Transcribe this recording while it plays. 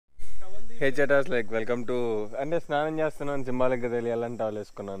Hey చెటాస్ like welcome to అంటే స్నానం చేస్తున్నాను సింబాలిక్గా తెలియాలని టవల్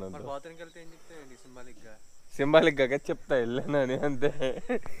వేసుకున్నాను. సింబాలిక్గా చెప్తా వెళ్ళానని అంతే.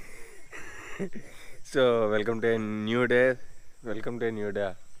 So welcome to new day.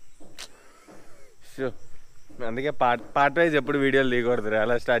 So అందుకే పార్ట్ వైజ్ ఎప్పుడు వీడియోలు దిగకూడదు,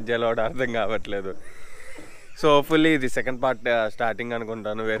 ఎలా స్టార్ట్ చేయాలో కూడా అర్థం కావట్లేదు. సో హోప్ఫుల్లీ ఇది సెకండ్ పార్ట్ స్టార్టింగ్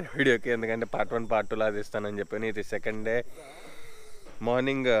అనుకుంటాను వేరే వీడియోకి, ఎందుకంటే పార్ట్ 1 పార్ట్ 2 లాగా ఇస్తానని చెప్పాను. ఇది సెకండ్ డే.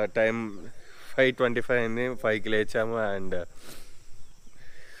 మార్నింగ్ టైం 5:25 అయింది. 5కి లేచాము. అండ్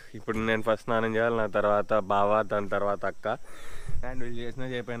ఇప్పుడు నేను ఫస్ట్ స్నానం చేయాలి, నా తర్వాత బావ, దాని తర్వాత అక్క. అండ్ వీళ్ళు చేసినా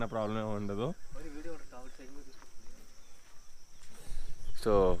చేయకపోయినా ప్రాబ్లం ఉండదు.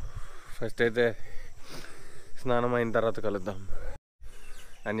 సో ఫస్ట్ అయితే స్నానం అయిన తర్వాత కలుద్దాం.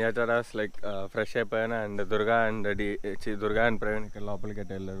 అండ్ యటరాస్ లైక్ ఫ్రెష్ అయిపోయాను. అండ్ దుర్గా అండ్ ప్రవీణ్ ఇక్కడ లోపలికి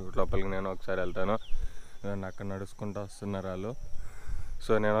అయితే వెళ్ళారు. లోపలికి నేను ఒకసారి వెళ్తాను. అండ్ అక్కడ నడుచుకుంటూ వస్తున్నారు వాళ్ళు.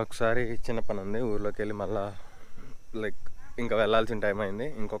 సో నేను ఒకసారి చిన్న పని ఉంది, ఊర్లోకి వెళ్ళి మళ్ళీ లైక్ ఇంకా వెళ్ళాల్సిన టైం అయింది.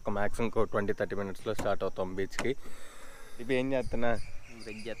 ఇంకొక మ్యాక్సిమం 20-30 మినిట్స్లో స్టార్ట్ అవుతాం బీచ్కి. ఇప్పుడు ఏం చేస్తున్నా?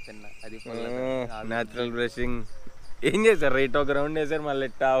 అది న్యాచురల్ బ్రషింగ్. ఏం చేశారు? రైట్ ఒక రౌండ్ వేసారు, మళ్ళీ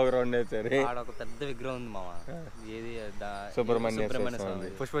ఒక రౌండ్ వేసారు. ఒక పెద్ద విగ్రహం ఉంది మామ, ఏది సుబ్రహ్మణ్య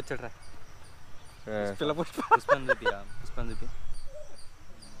పుష్ప వచ్చాడ్రా.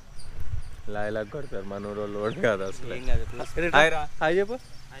 లాయలా కొడతారు మన ఊరు లోడ్ కాదు అసలు. హాయ్ చెప్పు.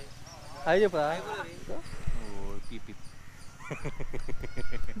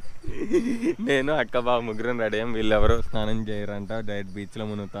 నేను అక్క బావ ముగ్గురు రెడీ అయ్యాం. వీళ్ళెవరో స్నానం చేయరంట, డైరెక్ట్ బీచ్లో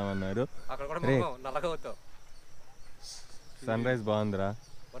మునుగుతామన్నారు. సన్ రైజ్ బాగుందిరా.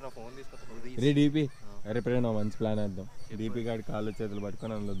 రే డీపీ, రేపు మంచి ప్లాన్ వేద్దాం. డీపీ గాడి కాళ్ళు చేతులు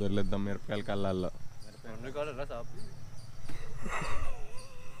పట్టుకొని అందులో దొరికిద్దాం మిరపకాయల కళ్ళల్లో.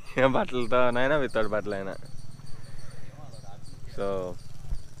 బట్టలతో అయినా వితౌట్ బట్టలు అయినా. సో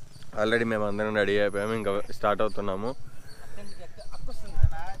ఆల్రెడీ మేము అందరం రెడీ అయిపోయాము, ఇంకా స్టార్ట్ అవుతున్నాము.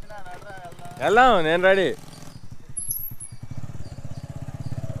 వెళ్దాం, నేను రెడీ.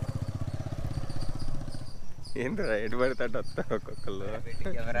 ఏంటి ఎటు పడితే వస్తారు ఒక్కొక్కళ్ళు.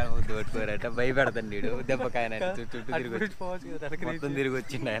 దోటుకోరట భయపెడతాను వీడు దెబ్బకాయన చుట్టూ తిరిగి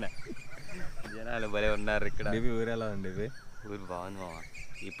వచ్చిండు ఆయన. జనాలు భలే ఉన్నారు ఇక్కడ. ఊరు ఎలా ఉంది? ఊరు బాగుంది మామ.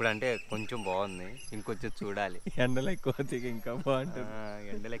 ఇప్పుడు అంటే కొంచెం బాగుంది, ఇంకొంచెం చూడాలి. ఎండలు ఎక్కువ ఇంకా బాగుంటుంది.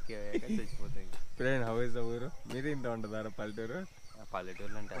 ఎండలు ఎక్కువ చచ్చిపోతాయి. ఫ్రెండ్ హౌ ఇస్ ద ఊరు? మీది ఇంత ఉంటుందా పల్లెటూరు?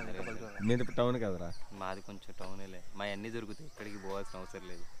 పల్లెటూర్లు అంటే మీది టౌన్ కదరా? మాది కొంచెం టౌనేలే. మా అన్నీ దొరుకుతాయి, ఇక్కడికి పోవాల్సిన అవసరం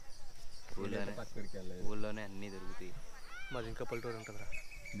లేదు. ఊళ్ళోనే అన్నీ దొరుకుతాయి. మాది ఇంకా పల్లెటూరు ఉంటుందిరా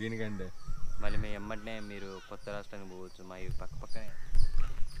దీనికంటే. మళ్ళీ మీ ఎమ్మటనే మీరు కొత్త రాష్ట్రానికి పోవచ్చు. మా పక్క పక్కనే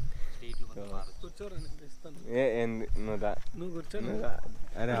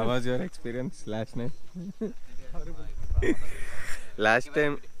అరే how was your experience last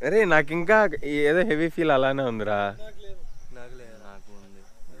time? అరే నాకు ఇంకా ఏదో హెవీ ఫీల్ అలానే ఉందిరా.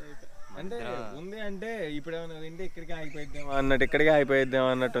 అంటే ఉంది అంటే ఇప్పుడు ఏమన్నా తింటే ఇక్కడికే ఆగిపోయిద్దామా అన్నట్టు, ఇక్కడికే ఆగిపోయిద్దామా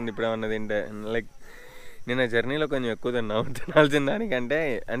అన్నట్టు ఉంది. ఇప్పుడు ఏమన్నా తింటే లైక్ నేను జర్నీలో కొంచెం ఎక్కువ తినాల్సిన దానికంటే.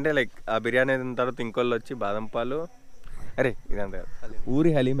 అంటే లైక్ ఆ బిర్యానీ తిన్న తర్వాత ఇంకోళ్ళు వచ్చి బాదం పాలు. అరే ఇదంతా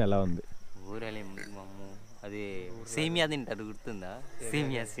ఊరి హలీం ఎలా ఉంది? ఊరి హలీం అది సేమియా తింటారు, గుర్తుందా?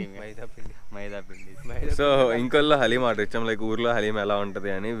 సేమియా మైదా పిండి. సో ఇంకోళ్ళు హలీం ఆర్డర్ ఇచ్చాం, లైక్ ఊర్లో హలీం ఎలా ఉంటుంది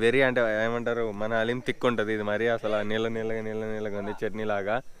అని. వెరీ అంటే ఏమంటారు, మన హలీం థిక్ ఉంటుంది, ఇది మరీ అసలు నీళ్ళగా ఉంది, చట్నీ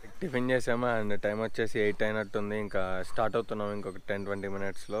లాగా. టిఫిన్ చేసాము. అండ్ టైం వచ్చేసి 8 అయినట్టుంది. ఇంకా స్టార్ట్ అవుతున్నాం ఇంకొక 10-20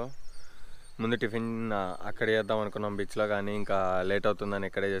 మినిట్స్లో. ముందు టిఫిన్ అక్కడ చేద్దాం అనుకున్నాం బీచ్లో, కానీ ఇంకా లేట్ అవుతుందని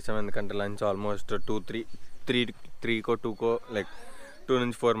ఇక్కడే చేసాం. ఎందుకంటే లంచ్ ఆల్మోస్ట్ 2-3 లైక్ 2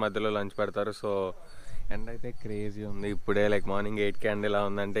 నుంచి 4 మధ్యలో లంచ్ పెడతారు. సో ఎండ్ అయితే క్రేజీ ఉంది ఇప్పుడే. లైక్ మార్నింగ్ 8కి ఎండ్ ఇలా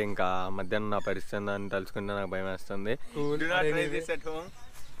ఉందంటే ఇంకా మధ్యాహ్నం నా పరిస్థితి అని తలుచుకుంటే నాకు భయం వేస్తుంది.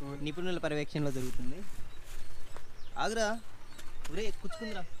 నిపుణుల పర్యవేక్షణలో జరుగుతుంది. ఆగ్రా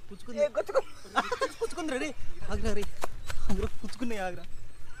కూర్చుకుందిరా రే, ఆగ్రా రే, ఆగ్రా కూర్చుకున్నాయి, ఆగ్రా.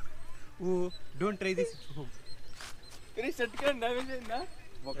 ఓ డోంట్ ట్రై దిస్.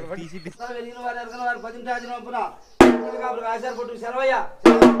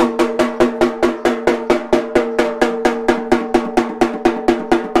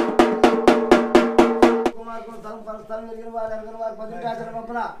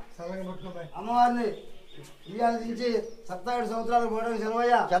 అమ్మవారిని ఇవాళ నుంచి 17 సంవత్సరాలు పోవడం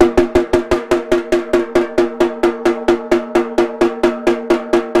సెలవయ్యా.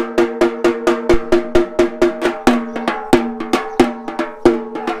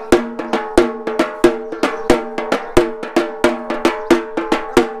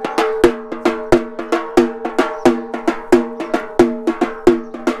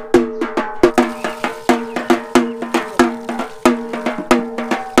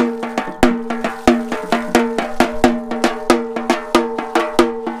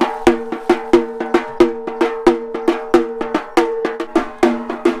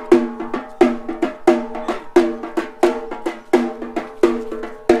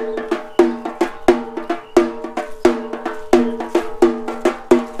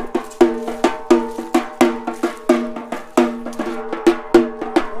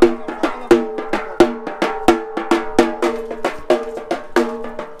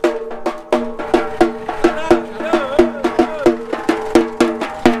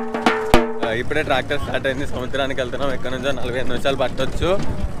 ఇప్పుడే ట్రాక్టర్ స్టార్ట్ అయింది, సముద్రానికి వెళ్తున్నాం. ఇక్కడ నుంచో 45 నిమిషాలు పట్టొచ్చు.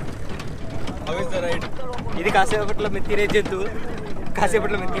 ఇది కాసేపట్లో మేము తినే జంతువు,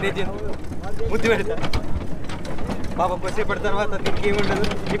 కాసేపట్లో మేము తినే జంతువు ముద్దు పెడతా పాప. కొద్దిసేపటి తర్వాత దీనికి ఏముండదు,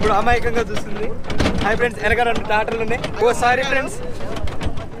 ఇప్పుడు అమాయకంగా చూస్తుంది. హాయ్ ఫ్రెండ్స్, వెనక 2 టాటర్లు ఉన్నాయి. ఓ సారీ ఫ్రెండ్స్,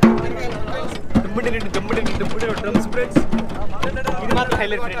 దుమ్ముడి డ్రమ్స్ ఫ్రెండ్స్. ఇది మాత్రం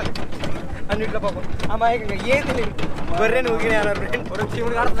హైలైట్ ఫ్రెండ్స్. అన్నింటిలో పాపం అమాయకంగా ఏం తెలియదు, బర్రెని ఊగినారు ఫ్రెండ్స్.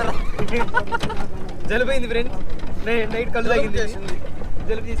 శివుడు కాడతారా, జలుబైంది ఫ్రెండ్స్, నైట్ కళ్ళు తాగింది,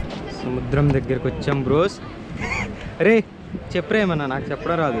 జలుబు తీసి. సముద్రం దగ్గరికి వచ్చాం బ్రోస్. అరే చెప్పరా ఏమన్నా, నాకు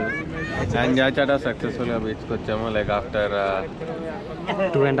చెప్పడం రాదు. యాచట సక్సెస్ఫుల్గా బీచ్కి వచ్చాము. Like after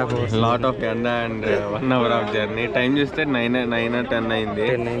 2.5 hours lot of ఎండ and 1 hour of journey. Time చూస్తే 9-10 అయింది,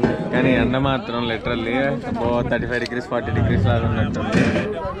 కానీ ఎండ మాత్రం లిటరల్లీ 35 degrees 40 degrees లాగా ఉన్నట్టుంది.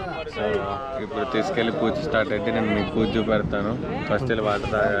 సో ఇప్పుడు తీసుకెళ్ళి పూజ స్టార్ట్ అయితే నేను మీకు పూజ చూపెడతాను. ఫస్ట్ వెళ్ళి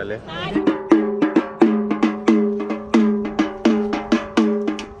వాటర్ తాగాలి.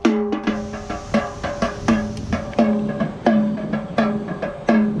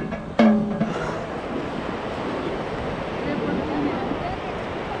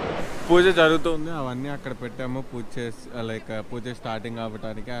 పూజ జరుగుతుంది, అవన్నీ అక్కడ పెట్టాము. పూజ చేసి లైక్ పూజ స్టార్టింగ్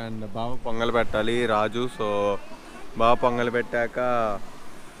అవ్వటానికి. అండ్ బావ పొంగల్ పెట్టాలి రాజు. సో బావ పొంగల్ పెట్టాక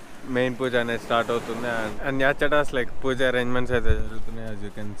మెయిన్ పూజ అనేది స్టార్ట్ అవుతుంది. అండ్ యాచటాస్ లైక్ పూజ అరేంజ్మెంట్స్ అయితే జరుగుతున్నాయి. As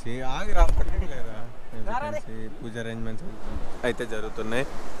you can see, puja arrangements అయితే జరుగుతున్నాయి.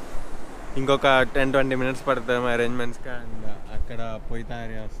 ఇంకొక 10-20 minutes పడుతుంది అరేంజ్మెంట్స్కి. అండ్ అక్కడ పొయ్యి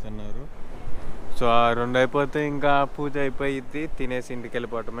తయారు చేస్తున్నారు. సో ఆ 2 అయిపోతే ఇంకా పూజ అయిపోయింది, తినేసి ఇంటికి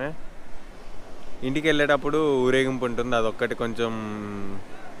వెళ్ళిపోవటమే. ఇంటికి వెళ్ళేటప్పుడు ఊరేగింపు ఉంటుంది, అదొక్కటి కొంచెం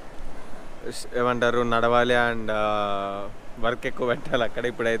ఏమంటారు నడవాలి అండ్ వర్క్ ఎక్కువ పెట్టాలి అక్కడ.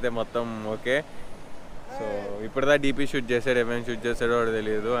 ఇప్పుడైతే మొత్తం ఓకే. సో ఇప్పుడుదా డీపీ షూట్ చేశాడు, ఏమేమి షూట్ చేశాడో వాడు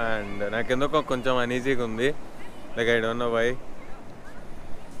తెలియదు. అండ్ నాకెందుకో కొంచెం అనీజీగా ఉంది, like I don't know why.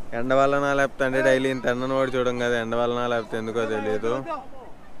 ఎండ వలన లేకపోతే అంటే డైలీ ఇంత ఎండను కూడా చూడం కదా, ఎండ వలన లేకపోతే ఎందుకో తెలియదు.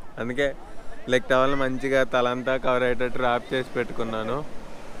 అందుకే లైక్ టవల్ మంచిగా తలంతా కవర్ అయ్యేటట్టు ర్యాప్ చేసి పెట్టుకున్నాను.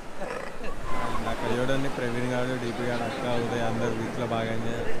 అక్కడ చూడండి ప్రవీణ్ గారు, డీపీ గారు, అక్క, ఉదయ్ అందరు బీచ్లో బాగా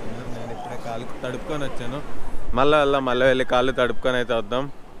ఎంజాయ్ చేస్తున్నారు. నేను ఇప్పుడే కాలు తడుపుకొని వచ్చాను. మళ్ళీ వెళ్ళి కాళ్ళు తడుపుకొని అయితే వద్దాం.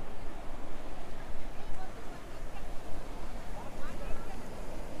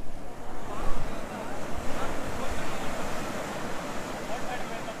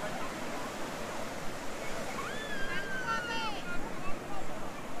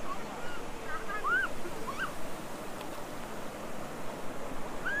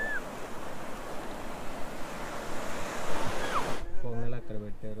 పొంగల్ అక్కడ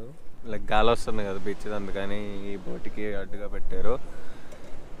పెట్టారు, లైక్ గాలి వస్తుంది కదా బీచ్, అందుకని ఈ బోటికి అడ్డుగా పెట్టారు.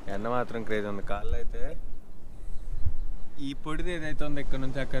 ఎండ మాత్రం క్రేజ్ ఉంది. కాళ్ళు అయితే ఈ పొడిది ఏదైతే ఉందో ఇక్కడ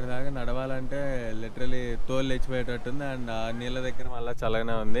నుంచి అక్కడ దాకా నడవాలంటే లిటరలీ తోలు లేచిపోయేటట్టుంది. అండ్ ఆ నీళ్ళ దగ్గర మళ్ళీ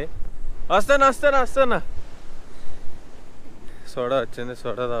చల్లగానే ఉంది. వస్తానా సోడా వచ్చింది,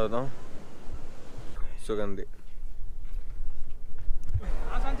 సోడా తాగుదాం. సుగంధి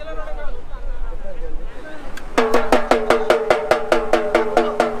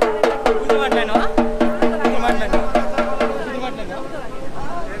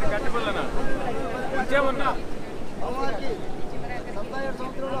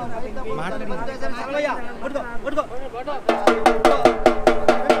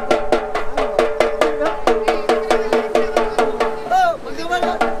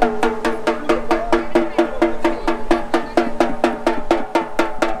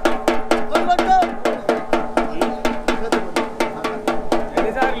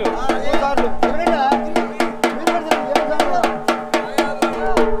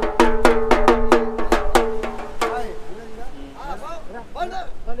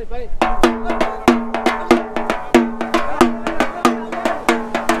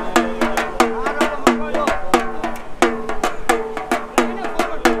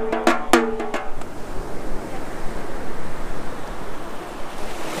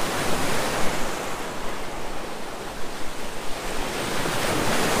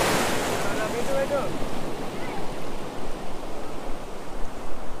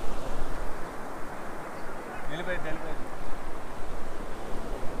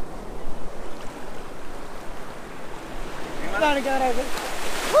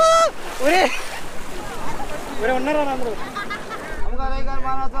ఉన్నారా అందరూ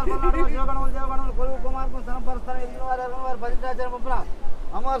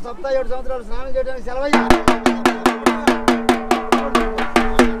అమ్మవారు 7 సంవత్సరాలు స్నానం చేయడానికి సెలవయ్యా.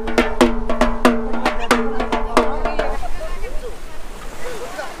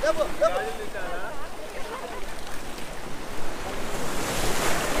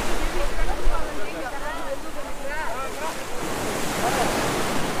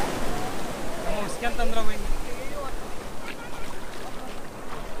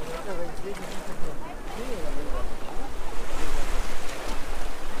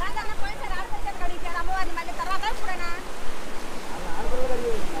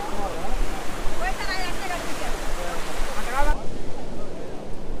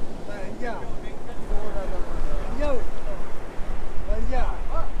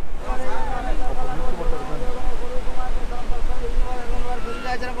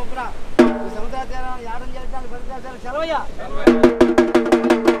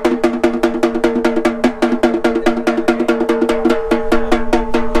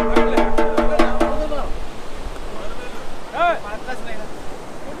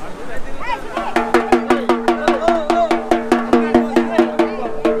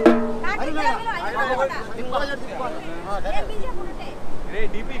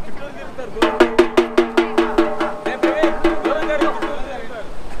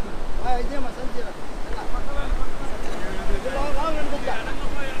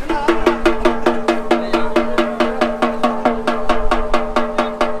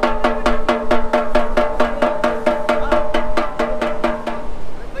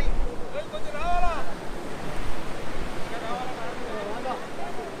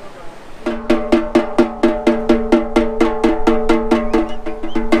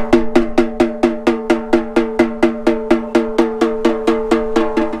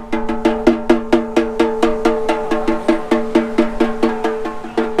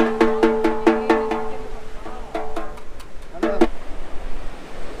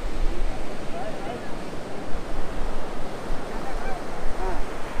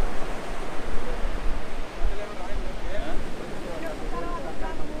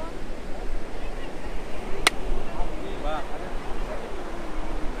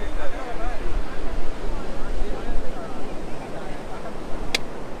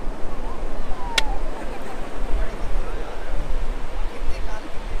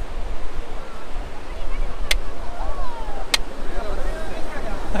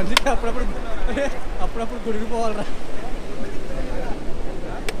 అందుకే అప్పుడప్పుడు గుడికిపోవాలరా.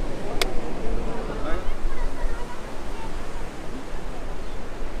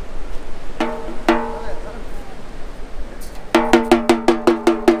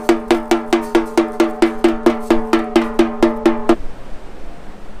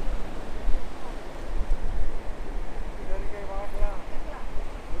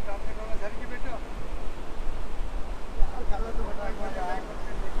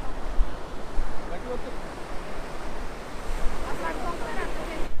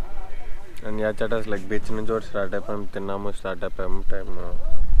 అండ్ యాచటాస్ లైక్ బీచ్ నుంచి కూడా స్టార్ట్ అయిపోయాము, తిన్నాము, స్టార్ట్ అయిపోయాము. టైం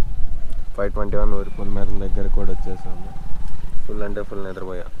 5:21 ఊరి పొలిమేర దగ్గర కూడా వచ్చేసాము. ఫుల్ అంటే ఫుల్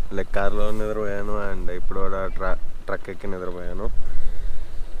నిద్రపోయా, లైక్ కార్లో నిద్రపోయాను అండ్ ఇప్పుడు కూడా ట్రక్ ఎక్కి నిద్రపోయాను.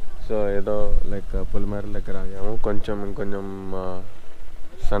 సో ఏదో లైక్ పొలిమేర దగ్గర ఆగాము, ఇంకొంచెం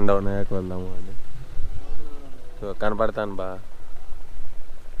సన్ డౌన్ అయ్యాక వెళ్దాము అని. సో కనపడతాను బా,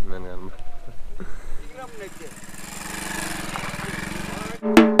 నేను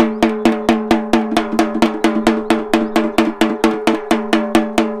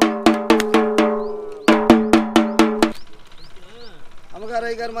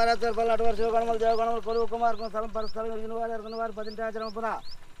గారు మహారాజ్ పల్నాటి వారి శివగణములు దేవగణములు కొలువు కుమార్ స్థలం పరిస్థలం వారి 10 ఆచరణ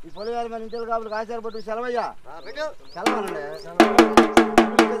ఈ పొలివారి మన ఇంటి కాపులకు ఆచారపట్టు సెలవయ్యా సెలవనండి.